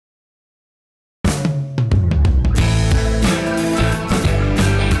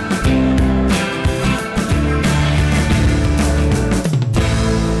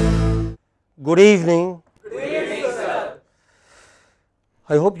Good evening. Good evening, sir.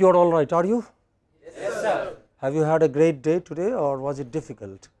 I hope you are all right. Are you? Yes, sir. Have you had a great day today, or was it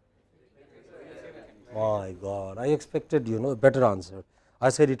difficult? My God, I expected a better answer. I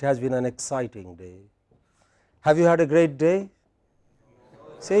said it has been an exciting day. Have you had a great day?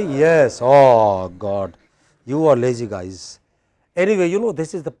 Say yes. Oh God, you are lazy guys. Anyway,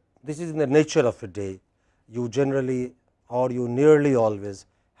 this is the nature of a day. You generally or you nearly always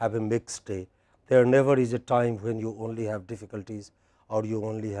have a mixed day. There never is a time when you only have difficulties or you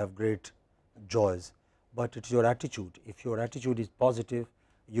only have great joys, but it's your attitude. If your attitude is positive,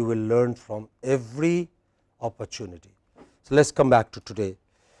 you will learn from every opportunity. So let's come back to today.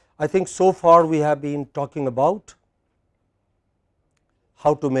 I think so far we have been talking about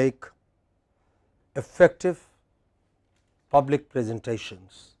how to make effective public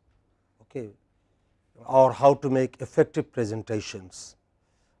presentations, okay, or how to make effective presentations,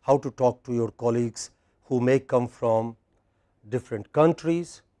 how to talk to your colleagues who may come from different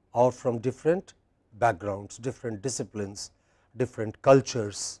countries or from different backgrounds, different disciplines, different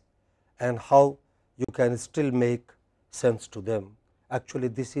cultures, and how you can still make sense to them. Actually,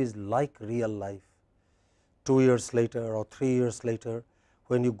 this is like real life. 2 years later or 3 years later,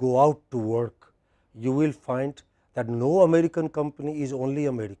 when you go out to work, you will find that no American company is only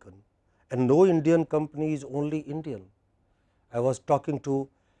American and no Indian company is only Indian. I was talking to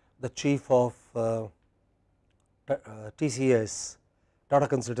the chief of TCS, Tata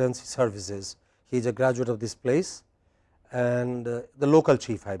Consultancy Services. He is a graduate of this place, and the local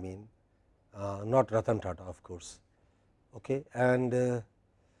chief, I mean, not Ratan Tata, of course. Okay. And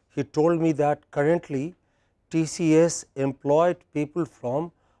he told me that currently TCS employed people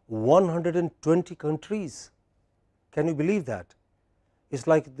from 120 countries. Can you believe that? It's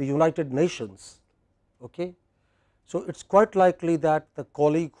like the United Nations. Okay. So, it is quite likely that the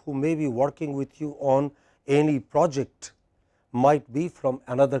colleague who may be working with you on any project might be from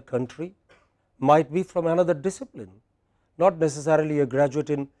another country, might be from another discipline, not necessarily a graduate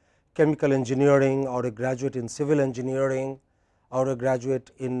in chemical engineering or a graduate in civil engineering or a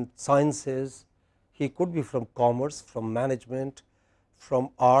graduate in sciences. He could be from commerce, from management, from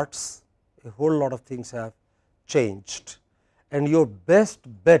arts. A whole lot of things have changed, and your best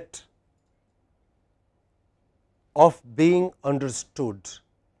bet of being understood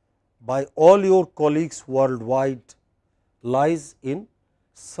by all your colleagues worldwide lies in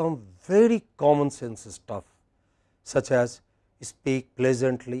some very common sense stuff, such as speak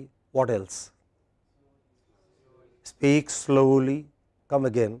pleasantly. What else? Speak slowly. Come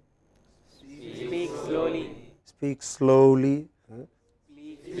again. Speak slowly. Speak slowly.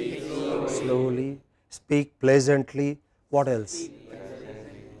 Speak slowly. Slowly. Speak pleasantly. What else?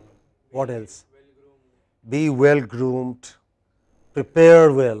 What else? Be well groomed.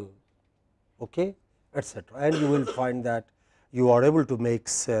 Prepare well, okay, etc. And you will find that you are able to make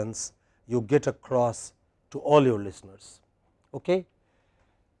sense, you get across to all your listeners. Okay.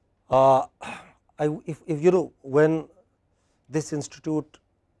 If when this institute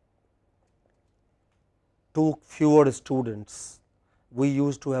took fewer students, we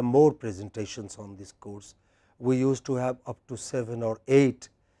used to have more presentations on this course. We used to have up to 7 or 8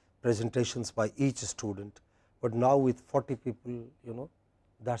 presentations by each student, but now with 40 people,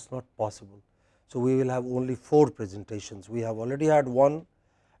 that is not possible. So, we will have only 4 presentations. We have already had 1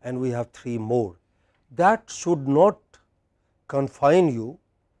 and we have 3 more. That should not confine you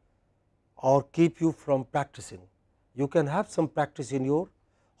or keep you from practicing. You can have some practice in your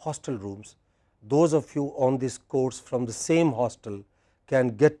hostel rooms. Those of you on this course from the same hostel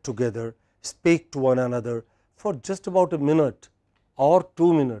can get together, speak to one another for just about a minute or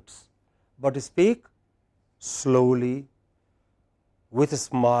 2 minutes, but speak slowly, with a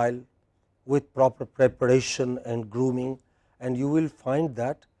smile, with proper preparation and grooming, and you will find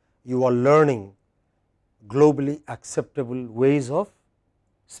that you are learning globally acceptable ways of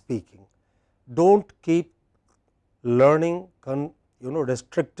speaking. Do not keep learning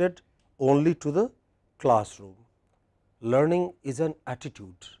restricted only to the classroom. Learning is an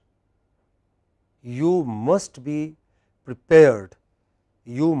attitude. You must be prepared,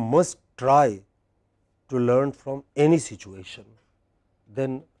 you must try to learn from any situation,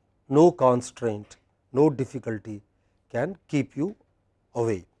 then no constraint, no difficulty can keep you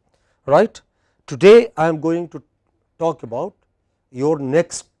away. Right? Today, I am going to talk about your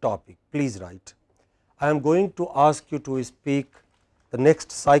next topic. Please write. I am going to ask you to speak the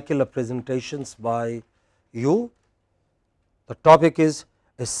next cycle of presentations by you. The topic is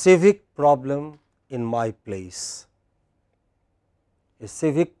a civic problem in my place. A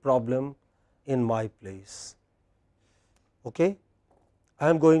civic problem in my place. Okay? I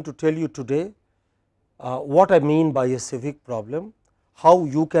am going to tell you today what I mean by a civic problem, how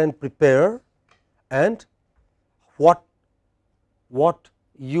you can prepare, and what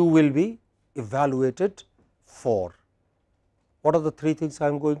you will be evaluated for. What are the three things I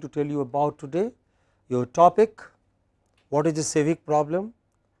am going to tell you about today? Your topic, what is a civic problem,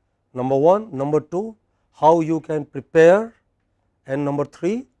 number 1, number 2, how you can prepare, and number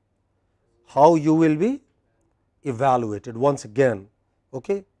 3, how you will be evaluated once again.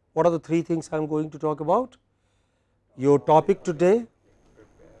 Okay. What are the three things I am going to talk about? Your topic today,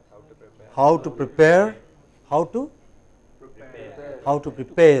 how to prepare, how to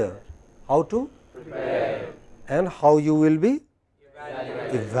prepare, how to and how you will be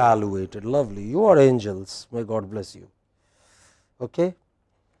evaluated. Lovely. You are angels. May God bless you. Okay.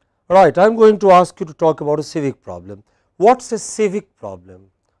 Right. I am going to ask you to talk about a civic problem. What's a civic problem?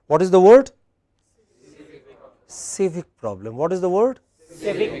 What is the word? Civic problem. What is the word?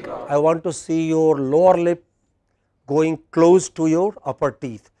 Civic. I want to see your lower lip going close to your upper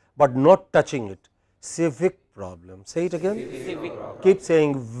teeth, but not touching it. Civic problem. Say it again. Civic. Keep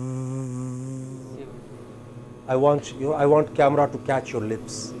saying. I want camera to catch your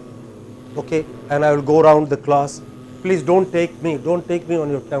lips. Okay, and I will go around the class. Please don't take me on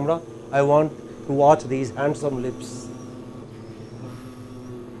your camera. I want to watch these handsome lips.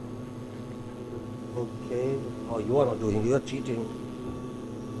 Okay. Oh, you are not doing. You are cheating.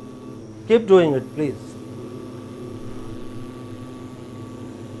 Keep doing it, please.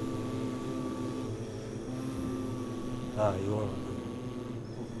 You are.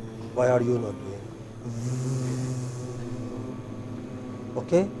 Why are you not doing?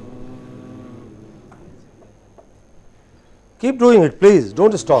 Okay. Keep doing it, please.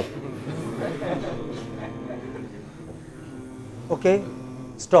 Don't stop. Okay.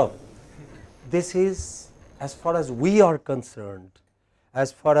 Stop. This is, as far as we are concerned,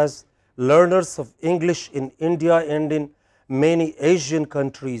 as far as learners of English in India and in many Asian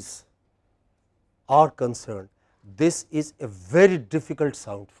countries are concerned, this is a very difficult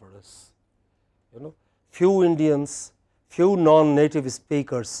sound for us. You know, few Indians, few non-native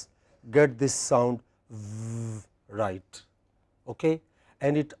speakers get this sound right. Okay,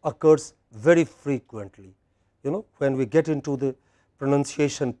 and it occurs very frequently. You know, when we get into the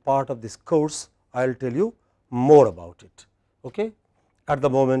pronunciation part of this course, I will tell you more about it. Okay. At the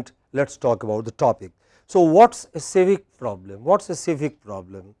moment, let us talk about the topic. So, what is a civic problem? What is a civic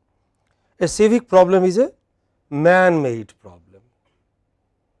problem? A civic problem is a man-made problem.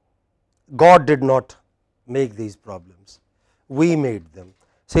 God did not make these problems, we made them.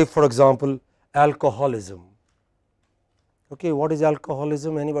 Say for example, alcoholism. Okay, what is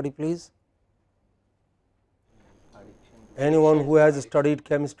alcoholism? Anybody please? Anyone who has studied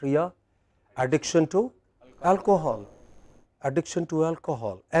chemistry? Yeah? Addiction to alcohol. Addiction to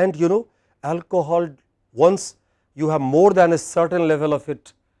alcohol. And you know, alcohol, once you have more than a certain level of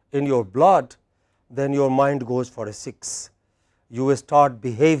it in your blood, then your mind goes for a 6. You will start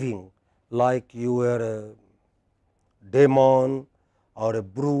behaving like you were a demon or a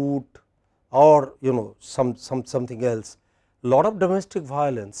brute, or you know, something else. Lot of domestic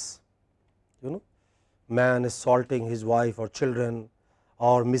violence, you know, man assaulting his wife or children,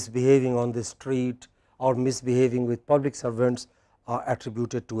 or misbehaving on the street, or misbehaving with public servants are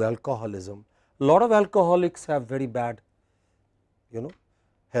attributed to alcoholism. Lot of alcoholics have very bad, you know,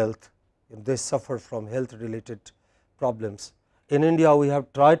 health. They suffer from health related problems. In India, we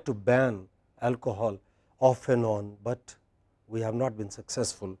have tried to ban alcohol off and on, but we have not been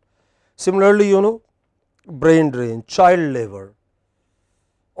successful. Similarly, you know, brain drain, child labor,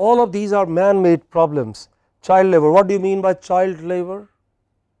 all of these are man-made problems. Child labor, what do you mean by child labor?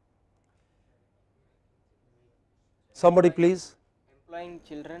 Somebody please. Employing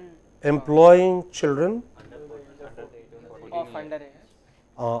children Employing children of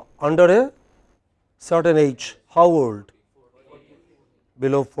underage. Under a certain age. How old?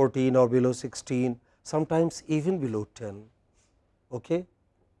 Below 14 or below 16, sometimes even below 10. Okay?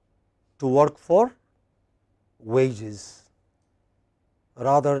 To work for wages,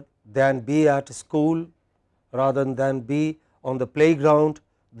 rather than be at school, rather than be on the playground,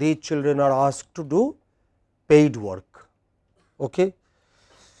 these children are asked to do paid work. Okay?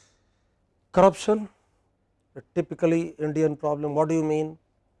 Corruption, a typically Indian problem. What do you mean?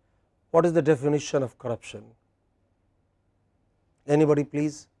 What is the definition of corruption? Anybody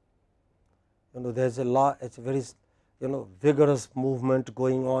please? You know, there is a law, it's a very, you know, vigorous movement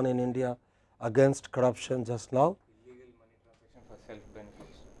going on in India against corruption just now.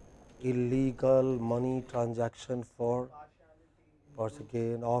 Illegal money transaction for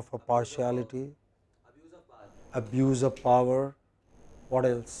gain or for partiality, abuse of power. What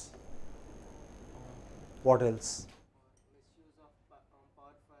else? What else? Misuse of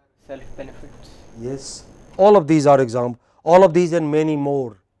power for self benefits. Yes, all of these are examples, all of these and many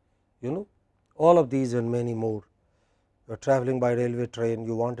more, you know, all of these and many more. You are traveling by railway train,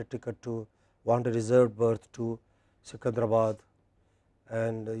 you want a ticket to, want a reserved berth to Secunderabad,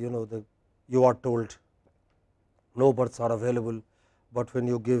 and you are told no berths are available, but when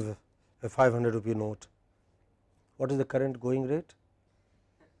you give a 500 rupee note, what is the current going rate?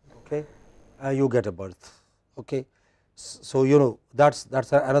 Okay, you get a berth. Okay, so that's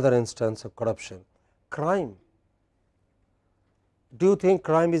another instance of corruption. Crime. Do you think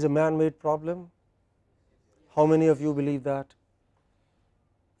crime is a man-made problem? How many of you believe that?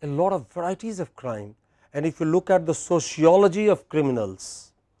 A lot of varieties of crime, and if you look at the sociology of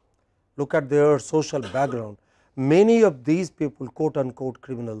criminals, look at their social background, many of these people, quote unquote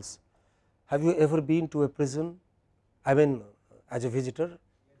criminals, have you ever been to a prison? I mean, as a visitor?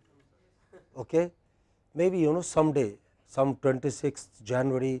 Okay. Maybe someday, some 26th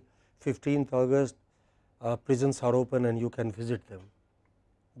January, 15th August, prisons are open and you can visit them.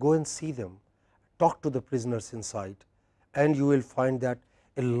 Go and see them, talk to the prisoners inside, and you will find that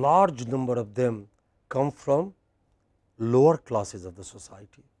a large number of them come from lower classes of the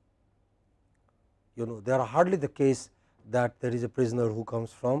society. There are hardly the case that there is a prisoner who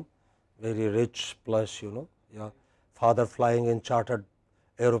comes from very rich, plush, father flying in chartered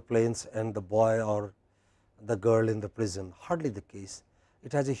aeroplanes and the boy or the girl in the prison. Hardly the case.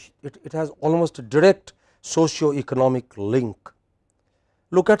 It has almost a direct socio-economic link.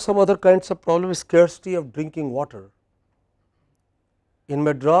 Look at some other kinds of problems. Scarcity of drinking water. In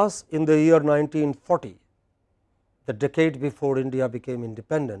Madras, in the year 1940, the decade before India became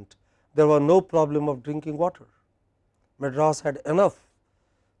independent, there was no problem of drinking water. Madras had enough,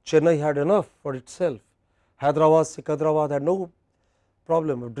 Chennai had enough for itself, Hyderabad, Secunderabad had no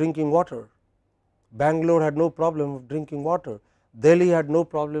problem of drinking water, Bangalore had no problem of drinking water, Delhi had no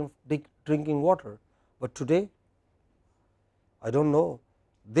problem of drinking water. But today, I do not know,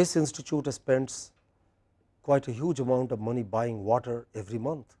 this institute spends quite a huge amount of money buying water every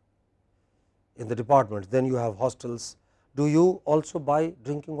month in the departments. Then you have hostels. Do you also buy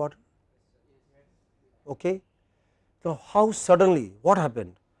drinking water? Okay. Now, how suddenly, what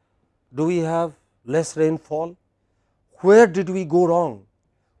happened? Do we have less rainfall? Where did we go wrong?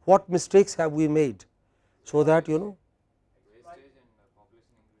 What mistakes have we made? So that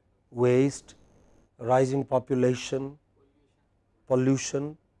waste, rising population,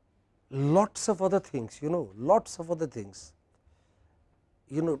 pollution, lots of other things, lots of other things,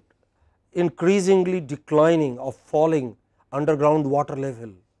 increasingly declining or falling underground water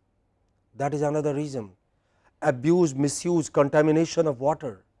level. That is another reason. Abuse, misuse, contamination of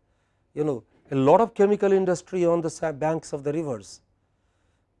water, a lot of chemical industry on the banks of the rivers,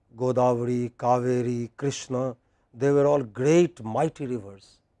 Godavari, Kaveri, Krishna, they were all great mighty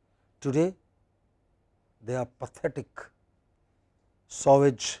rivers. Today, they are pathetic,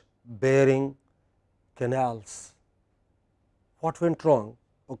 sewage bearing canals. What went wrong?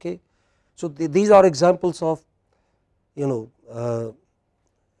 Okay. So, these are examples of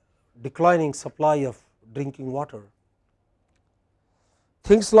declining supply of drinking water.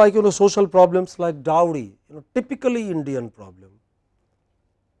 Things like social problems like dowry, typically Indian problem,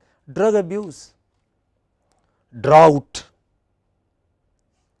 drug abuse, drought,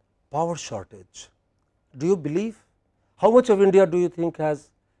 power shortage. Do you believe? How much of India do you think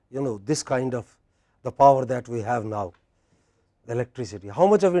has this kind of the power that we have now, the electricity? How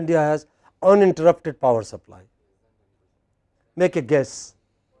much of India has uninterrupted power supply? Make a guess.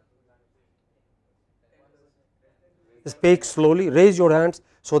 Speak slowly, raise your hands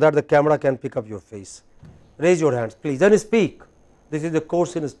so that the camera can pick up your face. Raise your hands please and speak. This is the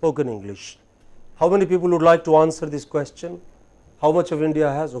course in spoken English. How many people would like to answer this question? How much of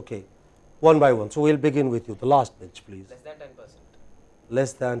India has? Okay, one by one. So, we will begin with you, the last bench please.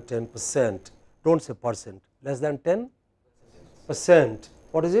 Less than 10%. Less than 10%. Do not say percent. Less than 10%.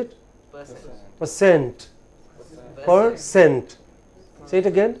 What is it? Percent. Percent. Say it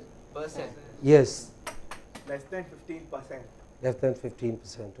again. Percent. Yes. Less than 15%. Less than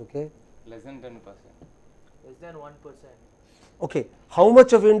 15%. Okay. Less than 10%. Less than 1%. Okay. How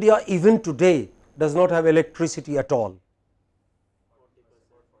much of India even today does not have electricity at all?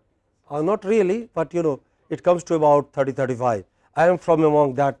 Not really, but it comes to about 30-35. I am from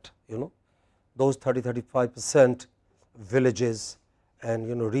among that, those 30-35% villages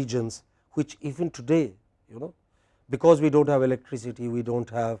and regions which even today, because we do not have electricity, we do not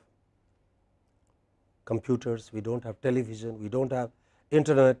have computers, we do not have television, we do not have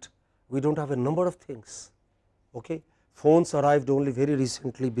internet, we do not have a number of things. Okay. Phones arrived only very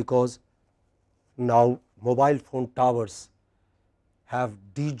recently because now mobile phone towers have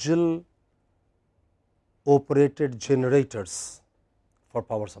diesel operated generators for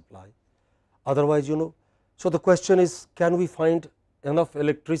power supply. Otherwise, so the question is, can we find enough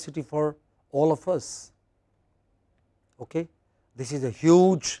electricity for all of us? Okay. This is a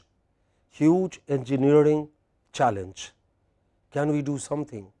huge engineering challenge. Can we do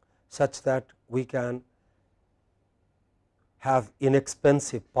something such that we can have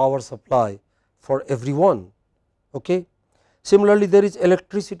inexpensive power supply for everyone? Okay. Similarly, there is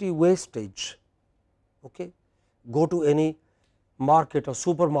electricity wastage. Okay. Go to any market or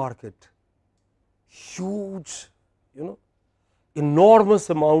supermarket, huge, enormous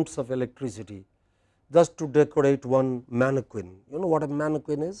amounts of electricity just to decorate one mannequin. You know what a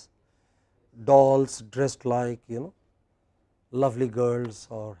mannequin is? Dolls dressed like, lovely girls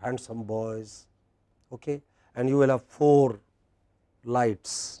or handsome boys, okay? And you will have 4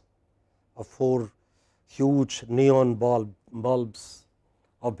 lights or 4 huge neon bulbs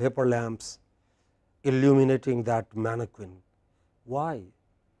or vapor lamps illuminating that mannequin. Why?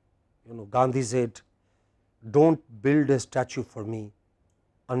 Gandhi said, don't build a statue for me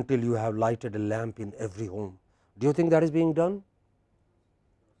until you have lighted a lamp in every home. Do you think that is being done?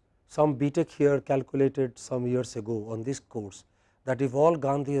 Some BTech here calculated some years ago on this course that if all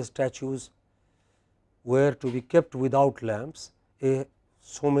Gandhi statues were to be kept without lamps,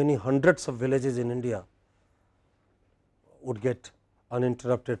 so many hundreds of villages in India would get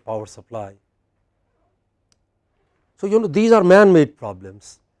uninterrupted power supply. So, these are man-made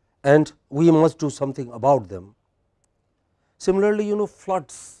problems and we must do something about them. Similarly,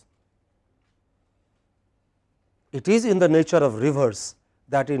 floods. It is in the nature of rivers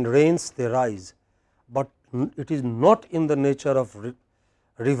that in rains they rise, but it is not in the nature of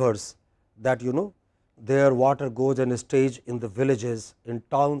rivers that their water goes and stays in the villages, in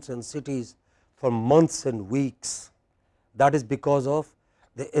towns and cities for months and weeks. That is because of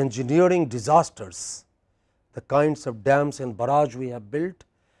the engineering disasters, the kinds of dams and barrage we have built.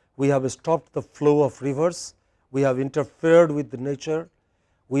 We have stopped the flow of rivers, we have interfered with the nature,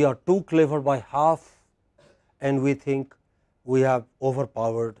 we are too clever by half and we think we have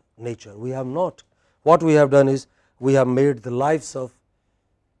overpowered nature. We have not. What we have done is we have made the lives of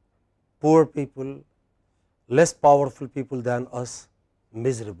poor people, less powerful people than us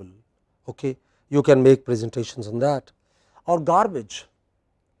miserable. Okay. You can make presentations on that. Or garbage.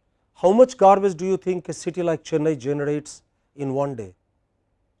 How much garbage do you think a city like Chennai generates in one day?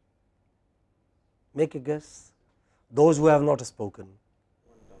 Make a guess. Those who have not spoken.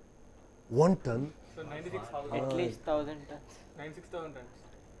 1 ton. So 96,000. At least 1,000 tons. 96,000 tons.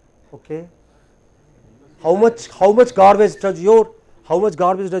 Okay. How much garbage does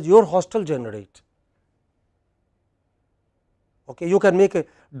your hostel generate? Okay, you can make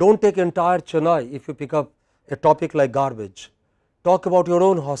don't take entire Chennai if you pick up a topic like garbage. Talk about your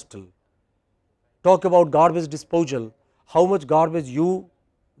own hostel. Talk about garbage disposal, how much garbage you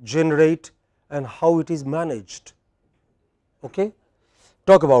generate and how it is managed. Okay?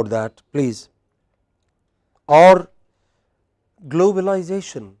 Talk about that, please. Or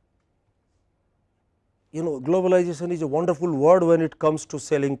globalization. Globalization is a wonderful word when it comes to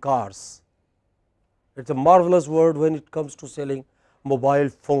selling cars. It is a marvelous word when it comes to selling mobile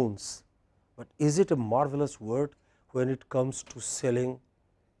phones, but is it a marvelous word when it comes to selling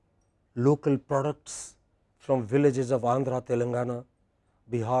local products from villages of Andhra, Telangana,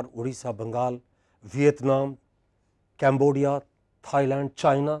 Bihar, Odisha, Bengal, Vietnam, Cambodia, Thailand,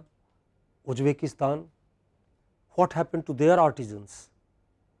 China, Uzbekistan? What happened to their artisans?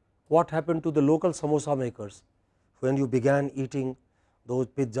 What happened to the local samosa makers when you began eating those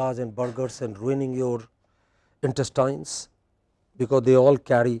pizzas and burgers and ruining your intestines because they all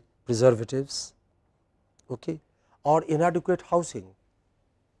carry preservatives? Okay. Or inadequate housing.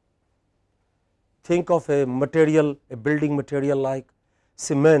 Think of a material, a building material like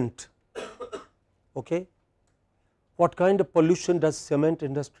cement. Okay. What kind of pollution does cement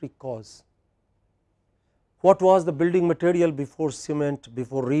industry cause? What was the building material before cement,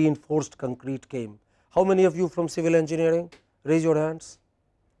 before reinforced concrete came? How many of you from civil engineering? Raise your hands.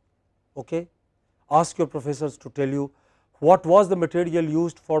 Okay. Ask your professors to tell you what was the material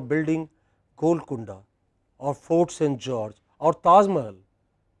used for building Golconda or Fort St. George or Taj Mahal.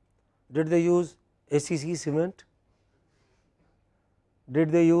 Did they use ACC cement?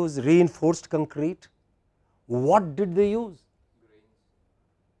 Did they use reinforced concrete? What did they use?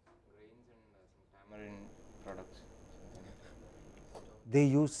 Tamarind products. They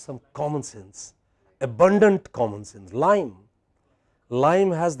used some common sense, abundant common sense. Lime.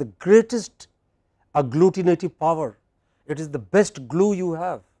 Lime has the greatest agglutinative power. It is the best glue you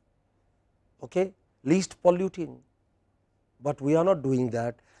have. Okay. least polluting, but we are not doing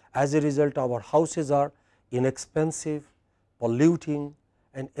that. As a result, our houses are inexpensive, polluting,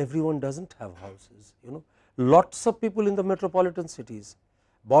 and everyone does not have houses. Lots of people in the metropolitan cities,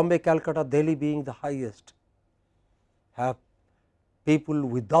 Bombay, Calcutta, Delhi being the highest, have people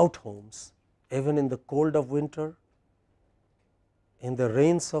without homes, even in the cold of winter, in the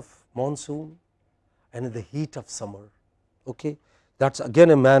rains of monsoon, and in the heat of summer. Okay. That is again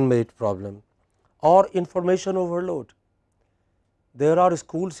a man-made problem. Or information overload. There are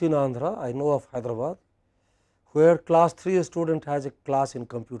schools in Andhra, I know of Hyderabad, where class 3 student has a class in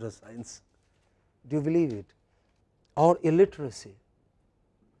computer science. Do you believe it? Or illiteracy.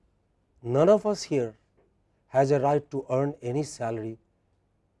 None of us here has a right to earn any salary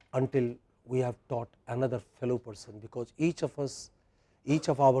until we have taught another fellow person, because each of us, each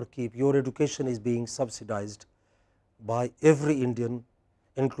of our keep, your education is being subsidized by every Indian,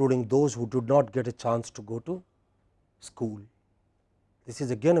 including those who did not get a chance to go to school. This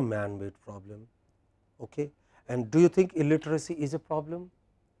is again a man-made problem. Okay. And do you think illiteracy is a problem?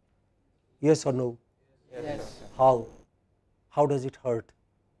 Yes or no? Yes. How? How does it hurt?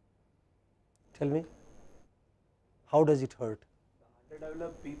 Tell me. How does it hurt?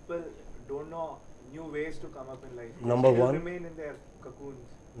 Underdeveloped people don't know new ways to come up in life. Number They one. remain in their cocoons.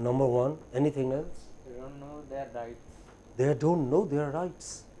 Number one. Anything else? They don't know their rights. They don't know their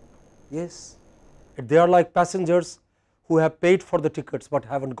rights. Yes. They are like passengers who have paid for the tickets but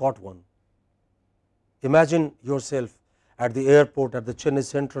haven't got one. Imagine yourself at the airport, at the Chennai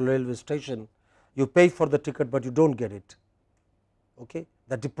Central Railway Station, you pay for the ticket but you don't get it. Okay.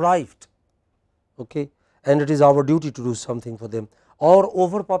 They are deprived. Okay. And it is our duty to do something for them. Or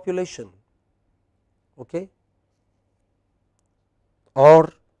overpopulation. Okay.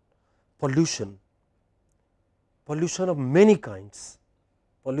 Or pollution. Pollution of many kinds,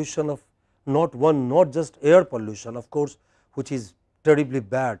 pollution of not one, not just air pollution, of course, which is terribly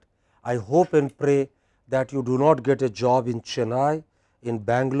bad. I hope and pray that you do not get a job in Chennai, in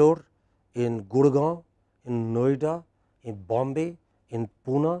Bangalore, in Gurgaon, in Noida, in Bombay, in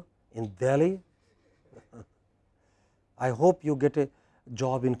Pune, in Delhi. I hope you get a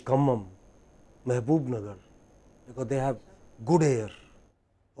job in Khammam, Mehboob-nagar, because they have good air.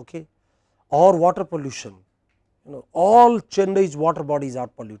 Okay. Or water pollution. All Chennai's water bodies are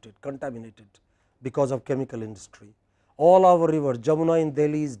polluted, contaminated because of chemical industry. All our rivers, Jamuna in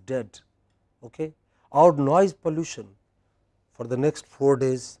Delhi is dead. Okay. Our noise pollution, for the next 4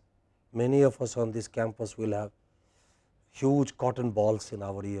 days, many of us on this campus will have huge cotton balls in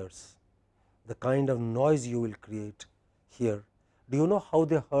our ears. The kind of noise you will create here. Do you know how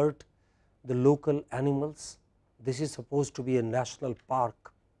they hurt the local animals? This is supposed to be a national park.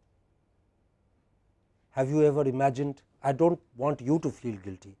 Have you ever imagined? I do not want you to feel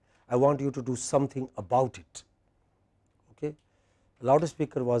guilty, I want you to do something about it. Okay.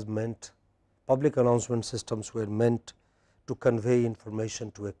 Loudspeaker was meant, public announcement systems were meant to convey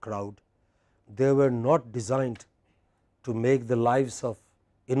information to a crowd. They were not designed to make the lives of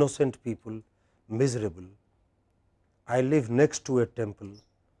innocent people miserable. I live next to a temple,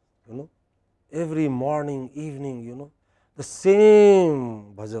 every morning, evening, the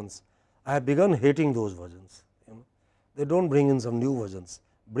same bhajans. I have begun hating those bhajans. They do not bring in some new bhajans,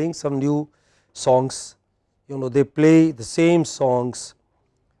 bring some new songs. They play the same songs,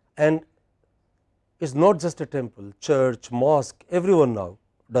 and it is not just a temple, church, mosque. Everyone now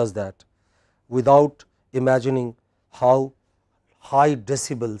does that, without imagining how high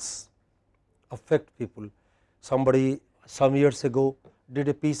decibels affect people. Somebody some years ago did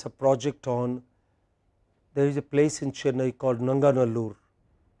a piece of project on, there is a place in Chennai called Nanganallur.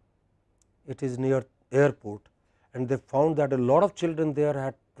 It is near airport, and they found that a lot of children there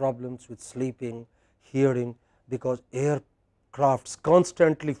had problems with sleeping, hearing, because aircrafts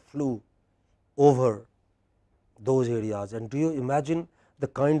constantly flew over those areas. And do you imagine the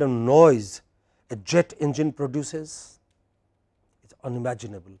kind of noise a jet engine produces? It is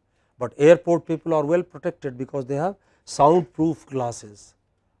unimaginable, but airport people are well protected because they have soundproof glasses.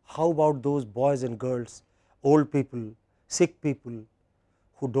 How about those boys and girls, old people, sick people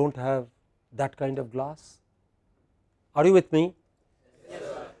who do not have that kind of glass? Are you with me? Yes,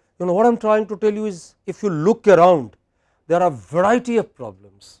 what I am trying to tell you is, if you look around, there are variety of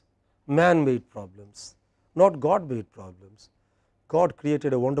problems, man-made problems, not God-made problems. God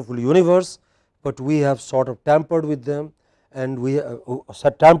created a wonderful universe, but we have sort of tampered with them, and we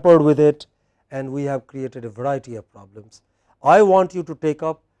have tampered with it, and we have created a variety of problems. I want you to take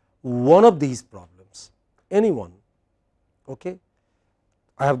up one of these problems, any one. Okay.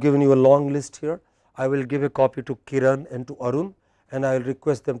 I have given you a long list here. I will give a copy to Kiran and to Arun, and I will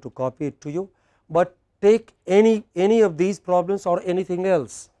request them to copy it to you. but take any of these problems or anything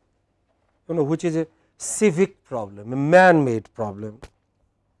else, which is a civic problem, a man made problem.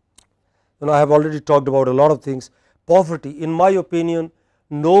 I have already talked about a lot of things. Poverty, in my opinion,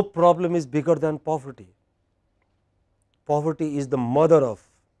 no problem is bigger than poverty. Poverty is the mother of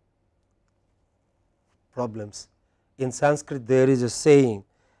problems. In Sanskrit, there is a saying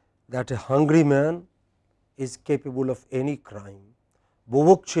that a hungry man is capable of any crime.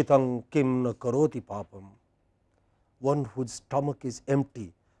 Buvukshitang kim na karoti papam. One whose stomach is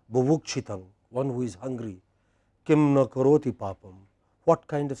empty, buvukshitang, one who is hungry, kim na karoti papam. What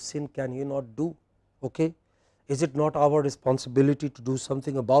kind of sin can he not do? Okay? Is it not our responsibility to do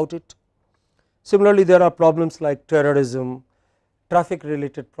something about it? Similarly, there are problems like terrorism, traffic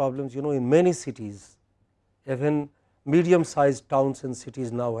related problems. In many cities, even medium sized towns and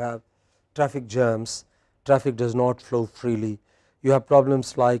cities now have traffic jams, traffic does not flow freely. You have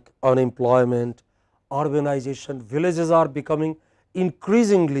problems like unemployment, urbanization, villages are becoming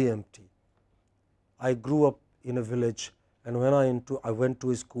increasingly empty. I grew up in a village, and when I went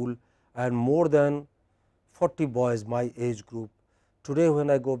to a school, I had more than 40 boys my age group. Today when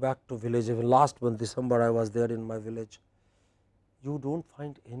I go back to village, even last month December I was there in my village, you do not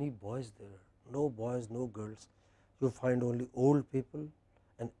find any boys there, no boys, no girls, you find only old people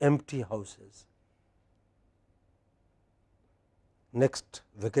and empty houses. Next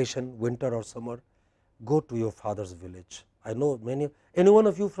vacation, winter or summer, go to your father's village. I know any one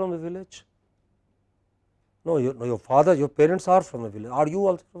of you from a village? No, your father, your parents are from a village. Are you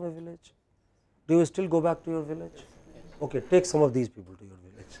also from a village? Do you still go back to your village? Okay, take some of these people to your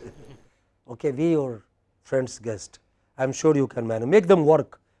village. Okay, be your friend's guest. I am sure you can manage. Make them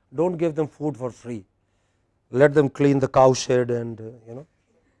work. Don't give them food for free. Let them clean the cow shed and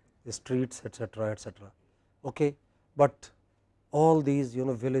the streets, etc., etc. Okay, but all these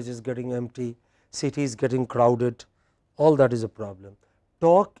villages getting empty, cities getting crowded, all that is a problem.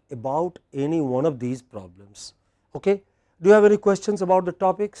 Talk about any one of these problems. Okay, do you have any questions about the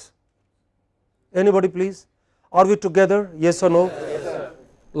topics? Anybody, please? Are we together? Yes or no? Yes, sir.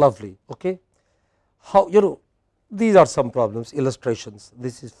 Lovely. Okay. How these are some problems, illustrations.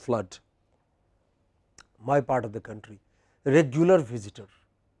 This is flood. My part of the country, regular visitor.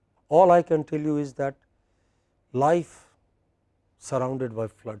 All I can tell you is that life surrounded by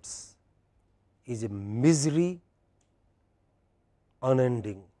floods is a misery,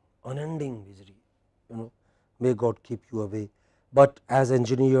 unending misery. May God keep you away. But as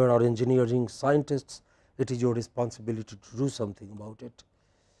engineer or engineering scientists, it is your responsibility to do something about it.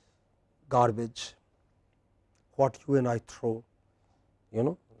 Garbage, what you and I throw,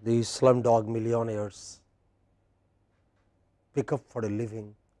 these slumdog millionaires pick up for a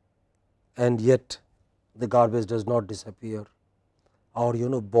living, and yet the garbage does not disappear. Or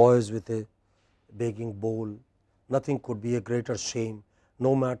boys with a begging bowl, nothing could be a greater shame,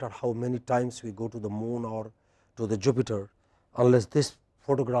 no matter how many times we go to the moon or to the Jupiter, unless this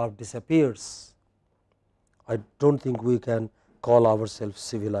photograph disappears, I do not think we can call ourselves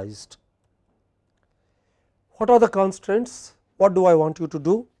civilized. What are the constraints? What do I want you to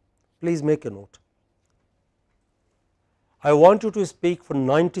do? Please make a note. I want you to speak for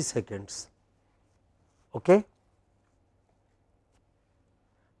 90 seconds. Okay?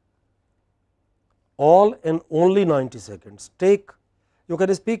 All and only 90 seconds. You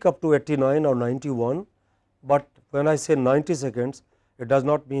can speak up to 89 or 91, but when I say 90 seconds, it does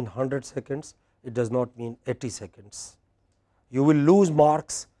not mean 100 seconds, it does not mean 80 seconds. You will lose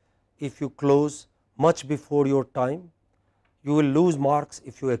marks if you close much before your time, you will lose marks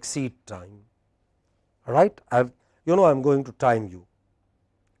if you exceed time. All right? I am going to time you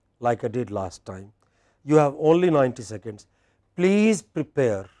like I did last time. You have only 90 seconds. Please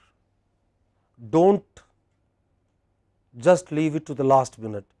prepare. Don't just leave it to the last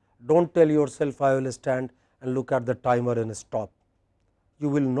minute. Don't tell yourself I will stand and look at the timer and stop. You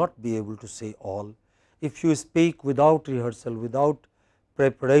will not be able to say all. If you speak without rehearsal, without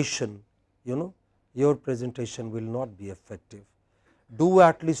preparation, your presentation will not be effective. Do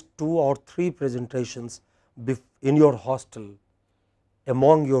at least 2 or 3 presentations in your hostel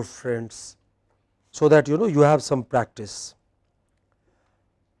among your friends, so that you have some practice.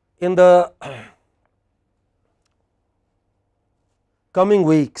 In the coming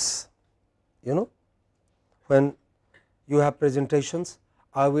weeks, when you have presentations,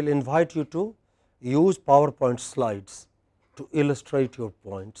 I will invite you to use PowerPoint slides to illustrate your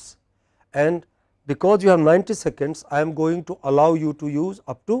points, and because you have 90 seconds, I am going to allow you to use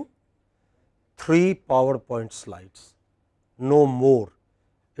up to 3 PowerPoint slides, no more.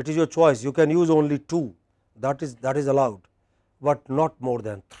 It is your choice. You can use only 2, that is allowed, but not more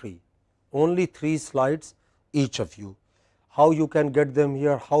than 3. only 3 slides each of you. How you can get them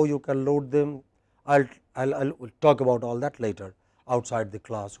here, how you can load them, I'll talk about all that later outside the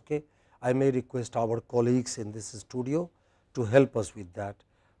class. Okay. I may request our colleagues in this studio to help us with that,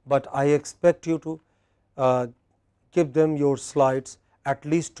 but I expect you to give them your slides at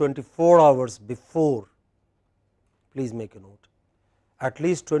least 24 hours before. Please make a note, at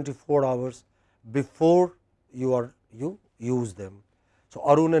least 24 hours before you use them. So,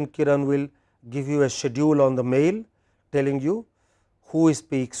 Arun and Kiran will give you a schedule on the mail telling you who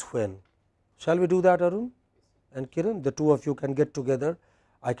speaks when. Shall we do that, Arun and Kiran? The two of you can get together.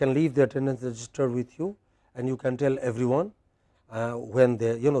 I can leave the attendance register with you, and you can tell everyone when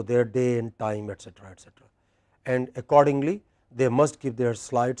they, their day and time, etc., etc. And accordingly, they must give their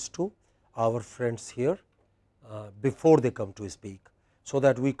slides to our friends here before they come to speak, so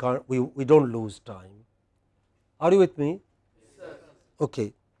that we don't lose time. Are you with me? Yes, sir.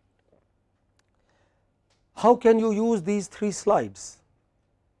 Okay. How can you use these 3 slides?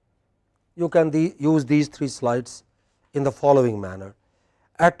 You can use these 3 slides in the following manner.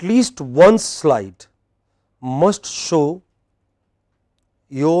 At least one slide must show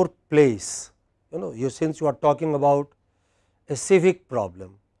your place. Since you are talking about a civic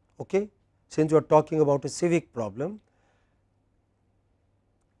problem, okay? Since you are talking about a civic problem,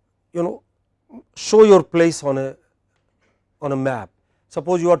 show your place on a map.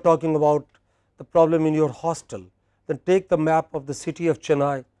 Suppose you are talking about the problem in your hostel, then take the map of the city of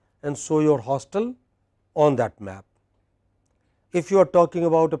Chennai and show your hostel on that map. If you are talking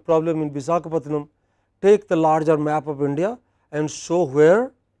about a problem in Visakhapatnam, take the larger map of India and show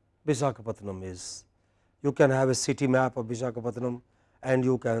where Visakhapatnam is. You can have a city map of Visakhapatnam and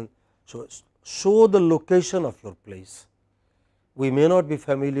you can show the location of your place. We may not be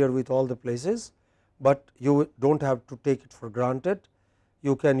familiar with all the places, but you do not have to take it for granted.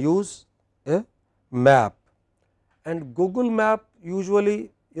 You can use a map, and Google map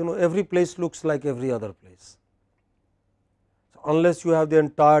usually every place looks like every other place. So, unless you have the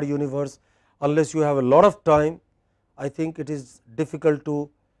entire universe, unless you have a lot of time, I think it is difficult to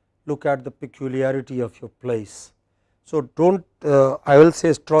look at the peculiarity of your place. So, do not I will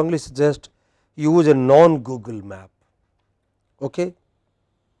say strongly suggest use a non Google map. Okay.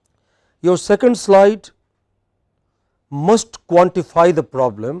 Your second slide must quantify the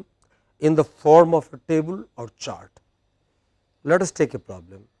problem in the form of a table or chart. Let us take a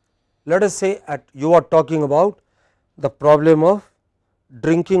problem. Let us say you are talking about the problem of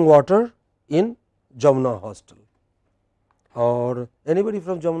drinking water in Jamuna hostel, or anybody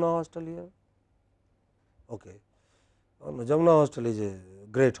from Jamuna hostel here? Okay. No, Jamuna hostel is a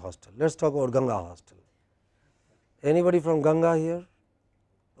great hostel. Let us talk about Ganga hostel. Anybody from Ganga here?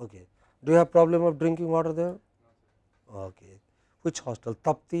 Okay. Do you have problem of drinking water there? Okay. Which hostel?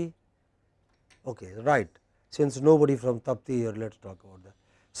 Tapti? Okay, right. Since nobody from Tapti here, let us talk about that.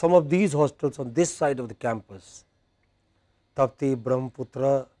 Some of these hostels on this side of the campus, Tapti,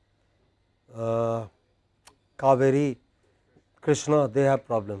 Brahmaputra, Kaveri, Krishna, they have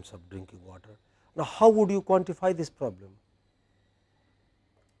problems of drinking water. Now, how would you quantify this problem?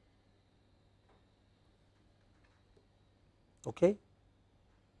 Okay.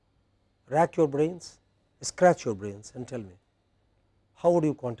 Rack your brains, scratch your brains and tell me, how would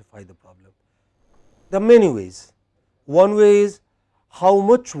you quantify the problem? There are many ways. One way is, how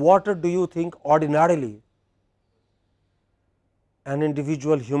much water do you think ordinarily an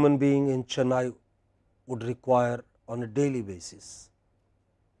individual human being in Chennai would require on a daily basis?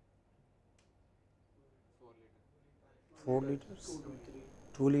 4 liters,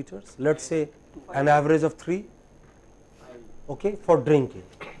 2 liters, let us say an average of 3, okay, for drinking.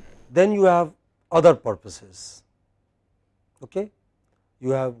 Then you have other purposes. Okay. You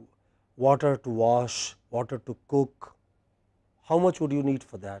have water to wash, water to cook. How much would you need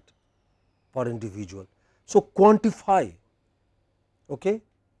for that per individual? So, quantify, okay,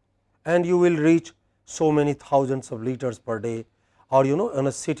 and you will reach so many thousands of liters per day, or in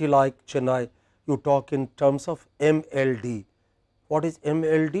a city like Chennai, you talk in terms of MLD. What is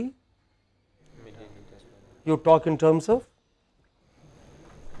MLD? You talk in terms of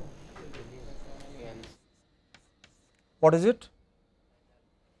what is it?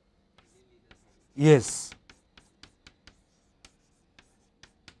 Yes.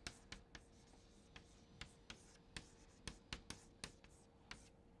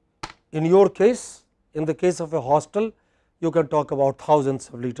 In your case, in the case of a hostel, you can talk about thousands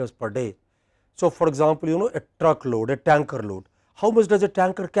of liters per day. So, for example, a truckload, a tanker load, how much does a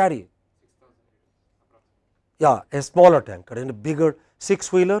tanker carry? Yeah, a smaller tanker, and a bigger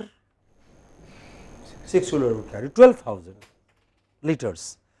 6-wheeler, 6-wheeler will carry 12,000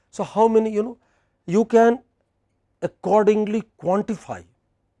 liters. So, how many you can accordingly quantify.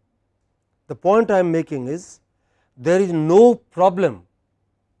 The point I am making is there is no problem,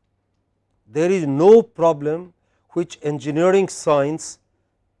 which engineering science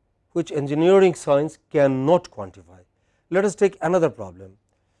cannot quantify. Let us take another problem.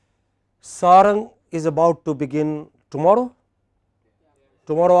 Sarang is about to begin tomorrow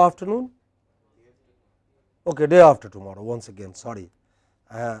afternoon, okay, day after tomorrow, once again sorry.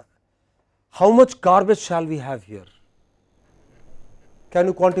 How much garbage shall we have here? Can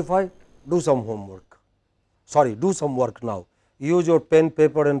you quantify? Do some homework, sorry, do some work now. Use your pen,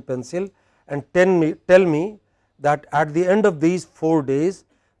 paper and pencil and tell me that at the end of these 4 days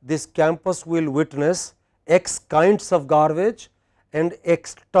this campus will witness x kinds of garbage and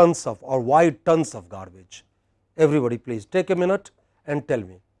x tons of or y tons of garbage. Everybody please take a minute and tell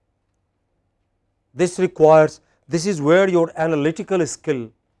me. This is where your analytical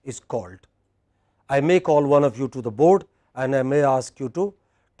skill is called. I may call one of you to the board and I may ask you to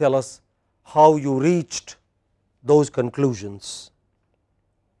tell us how you reached those conclusions.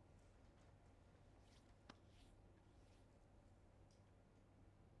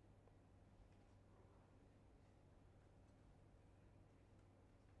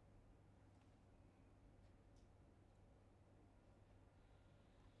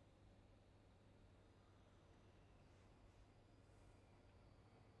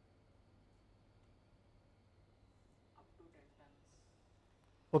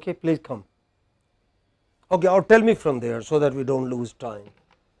 Okay, please come. Okay, or tell me from there so that we don't lose time.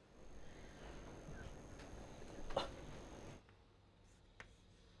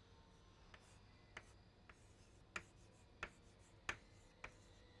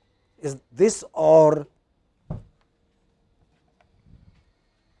 Is this or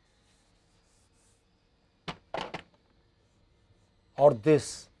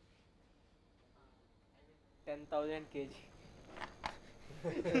this? 10,000 kg.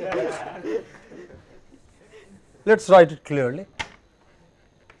 Let us write it clearly.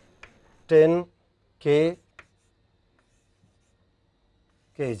 10 kgs,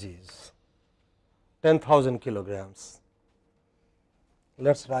 10,000 kilograms.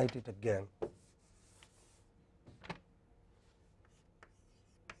 Let us write it again.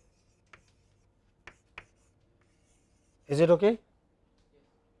 Is it okay?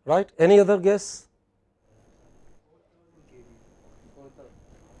 Right? Any other guess?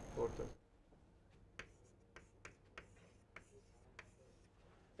 4,000.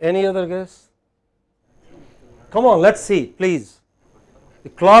 Any other guess? Come on, let's see, please. The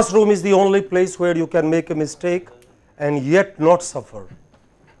classroom is the only place where you can make a mistake and yet not suffer,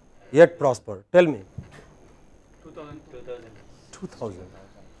 yet prosper. Tell me. 2,000.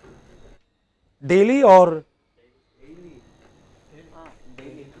 Daily or?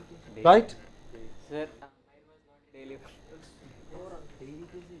 Daily. Right? Sir, mine was not daily.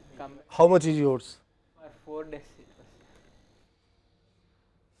 Come How much is yours? for 4 days it was.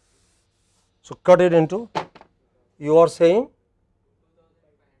 So, cut it into, you are saying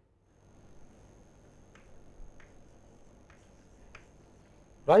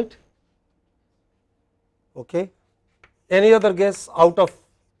right? Okay. Any other guess out of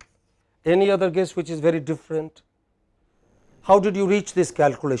any other guess which is very different? How did you reach this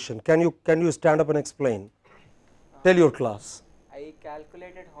calculation? Can you stand up and explain? Tell your class. I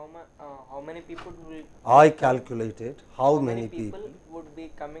calculated how many people will. I calculated how many people people. would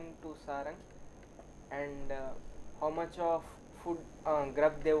be coming to Sarang, and how much of food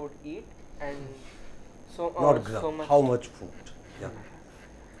grub they would eat, and so Not grab. so much. How much food? Yeah.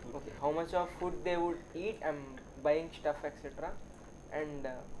 Okay, how much of food they would eat, buying stuff, etc., and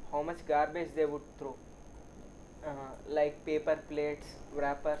how much garbage they would throw, like paper plates,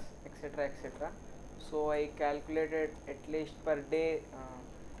 wrappers, etc., etc. So I calculated at least per day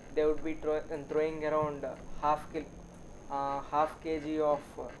they would be throwing around half kg of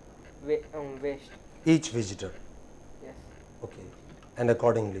waste. Each visitor. Yes. Okay. And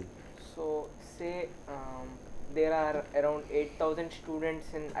accordingly. So say there are around 8,000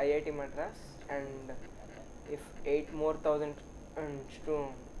 students in IIT Madras, and if 8,000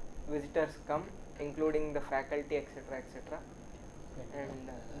 visitors come, including the faculty, etc., etc., and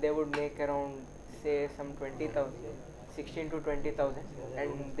they would make around say some 20,000, 16 to 20,000,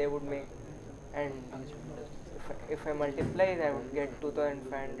 and they would make, and if I multiply, I would get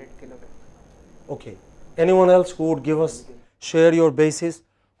 2,500 kilograms. Okay. Anyone else who would give us, share your basis?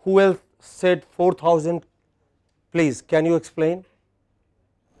 Who else said 4,000? Please, can you explain?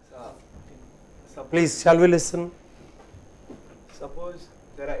 Please, shall we listen? Suppose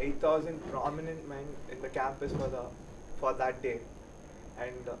there are 8,000 prominent men in the campus for that day,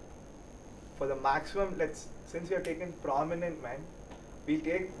 and for the maximum, since we are taking prominent men, we'll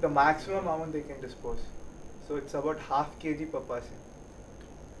take the maximum amount they can dispose. So it's about half kg per person.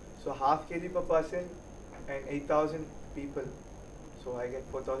 So half kg per person and 8,000 people. So I get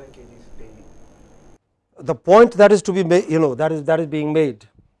 4,000 kgs daily. The point that is to be made, that is being made.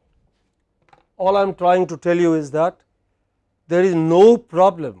 All I am trying to tell you is that there is no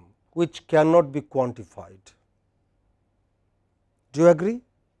problem which cannot be quantified. Do you agree?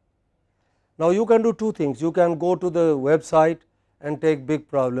 Now, you can do two things. You can go to the website and take big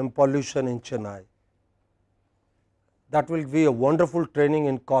problem, pollution in Chennai. That will be a wonderful training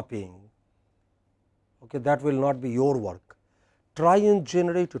in copying. Okay, that will not be your work. Try and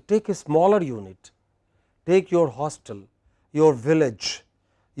generate, take a smaller unit, take your hostel, your village,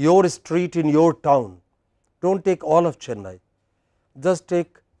 your street in your town. Do not take all of Chennai, just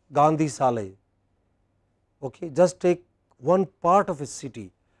take Gandhi Salai. Okay, just take one part of a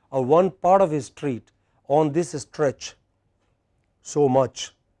city or one part of a street on this stretch, so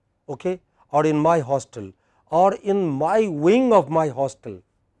much, okay, or in my hostel or in my wing of my hostel.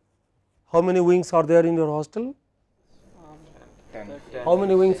 How many wings are there in your hostel? 10. How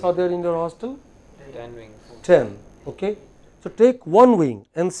many wings are there in your hostel? 10 wings. 10. Okay. So, take one wing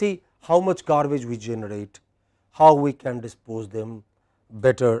and see how much garbage we generate, how we can dispose them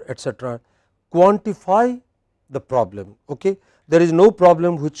better, etc. Quantify the problem. Okay. There is no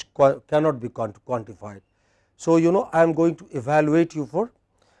problem which cannot be quantified. So, I am going to evaluate you for.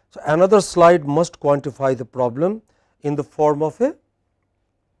 So, another slide must quantify the problem in the form of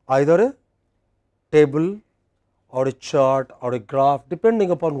either a table or a chart or a graph,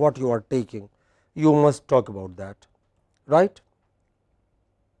 depending upon what you are taking. You must talk about that, right.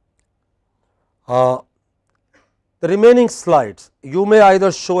 The remaining slides, you may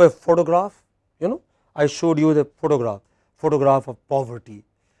either show a photograph, I showed you the photograph of poverty,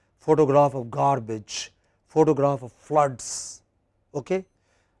 photograph of garbage, photograph of floods. Okay.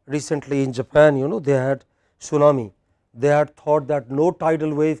 Recently in Japan, they had tsunami, they had thought that no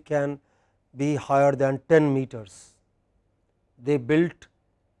tidal wave can be higher than 10 meters. They built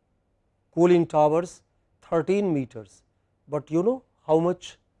cooling towers 13 meters, but how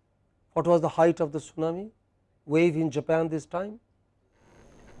much, what was the height of the tsunami wave in Japan this time?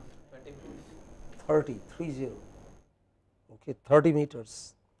 30, okay, 30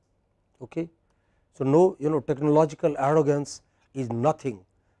 meters. Okay. So, no, technological arrogance is nothing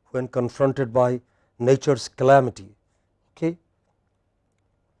when confronted by nature's calamity. Okay.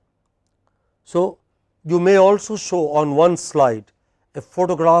 So, you may also show on one slide a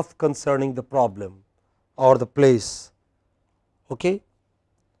photograph concerning the problem or the place. Okay.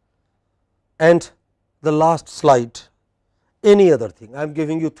 And the last slide, any other thing. I am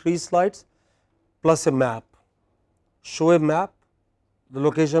giving you 3 slides plus a map. Show a map, the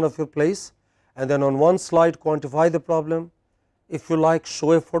location of your place, and then on one slide quantify the problem. If you like,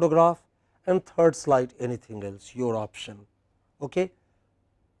 show a photograph, and third slide anything else, your option. Okay.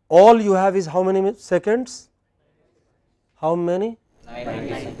 All you have is how many seconds? How many?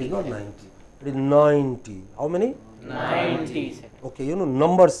 90 It is not 90, it is 90. How many? 90 seconds. Okay,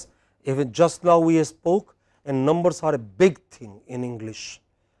 numbers, even just now we spoke, and numbers are a big thing in English,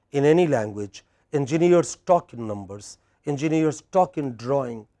 in any language. Engineers talk in numbers, engineers talk in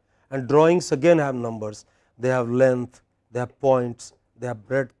drawing, and drawings again have numbers. They have length, they have points, they have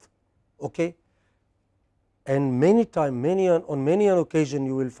breadth. Okay. And on many an occasion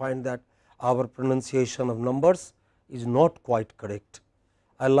you will find that our pronunciation of numbers is not quite correct.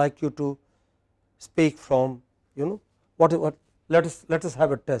 I like you to speak from, what let us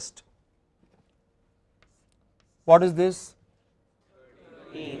have a test. What is this?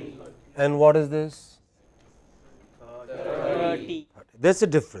 13. And what is this? 30. There is a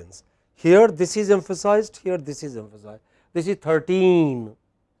difference. Here this is emphasized, here this is emphasized. This is 13.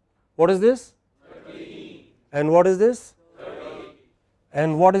 What is this? 13. And what is this? 30.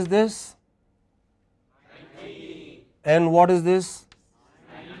 And what is this? 19. And what is this?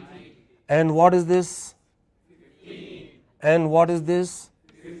 90. And what is this? 15. And what is this?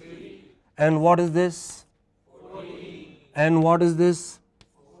 15. And what is this? 14. And what is this?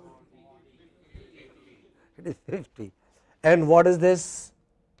 40. It is 50. And what is this?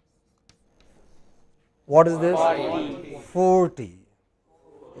 What is this? 40. 40.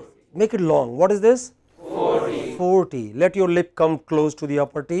 Make it long. What is this? 40. 40. Let your lip come close to the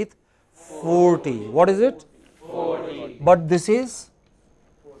upper teeth. 40. What is it? 40. But this is?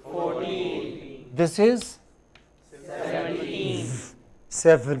 14. This is? 17.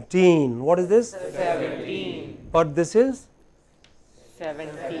 17. What is this? 17. But this is?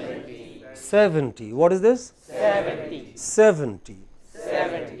 70. 70. What is this? 70. 70.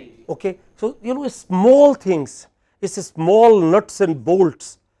 Okay. So, small things, it's a small nuts and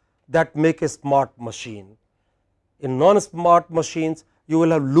bolts that make a smart machine. In non-smart machines, you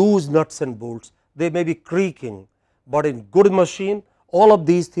will have loose nuts and bolts, they may be creaking, but in good machine, all of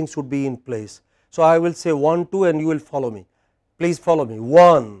these things should be in place. So, I will say 1, 2 and you will follow me. Please follow me.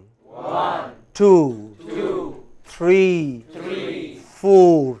 1, 2, 3,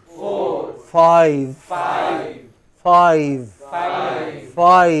 4, 5,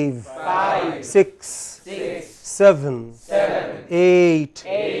 6, 7, 8,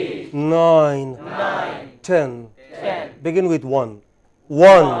 9, 10. Begin with 1.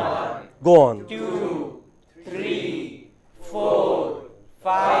 1. Go on. 2, 3, 4,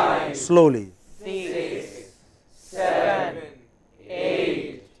 5, Slowly. 6, 7,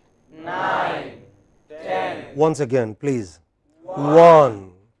 8, 9, 10. Once again, please.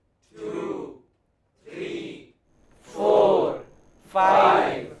 1, 4,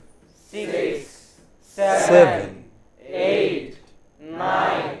 5, 6, 7. 8,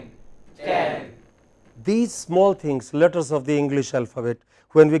 9, 10. These small things, letters of the English alphabet,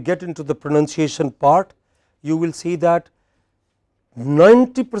 when we get into the pronunciation part, you will see that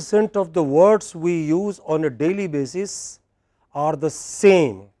 90% of the words we use on a daily basis are the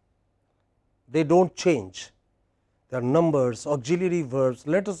same, they do not change. They are numbers, auxiliary verbs,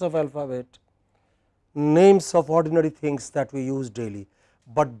 letters of alphabet, names of ordinary things that we use daily,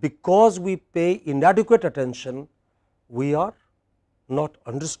 but because we pay inadequate attention, we are not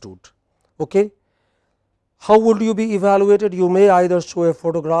understood. Okay? How would you be evaluated? You may either show a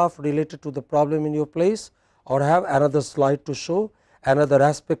photograph related to the problem in your place or have another slide to show another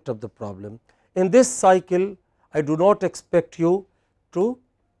aspect of the problem. In this cycle, I do not expect you to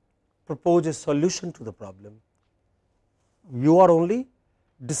propose a solution to the problem. You are only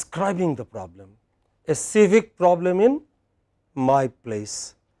describing the problem, a civic problem in my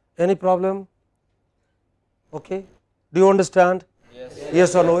place. Any problem? Okay. Do you understand?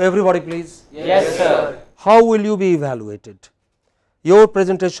 Yes or no? Everybody please. Yes, sir. How will you be evaluated? Your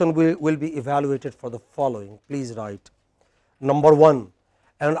presentation will be evaluated for the following. Please write. Number 1,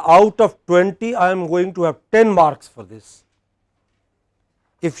 and out of 20, I am going to have 10 marks for this.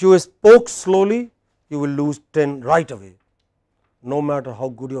 If you spoke slowly, you will lose 10 right away, no matter how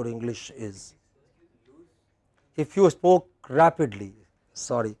good your English is. If you spoke rapidly,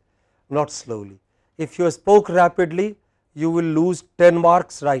 sorry, not slowly. If you spoke rapidly, you will lose 10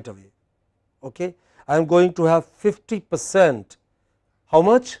 marks right away. Okay? I am going to have 50%. How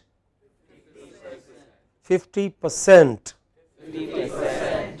much? 50%.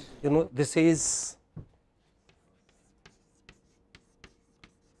 50%. You know, this is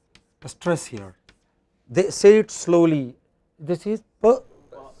a stress here. They say it slowly. This is per,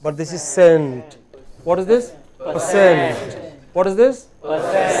 but this is cent. What is this? Percent. What is this?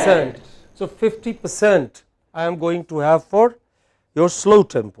 Percent. So 50% I am going to have for your slow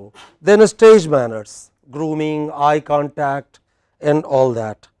tempo. Then stage manners, grooming, eye contact and all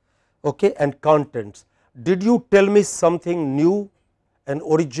that. Okay, and contents. Did you tell me something new and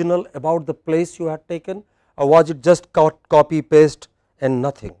original about the place you had taken, or was it just copy paste and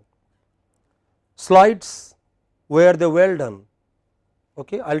nothing? Slides, were they well done?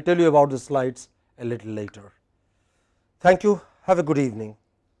 Okay, I will tell you about the slides a little later. Thank you. Have a good evening.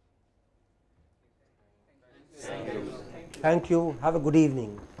 Thank you. Have a good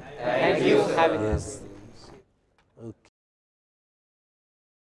evening. Thank you. Have a Yes.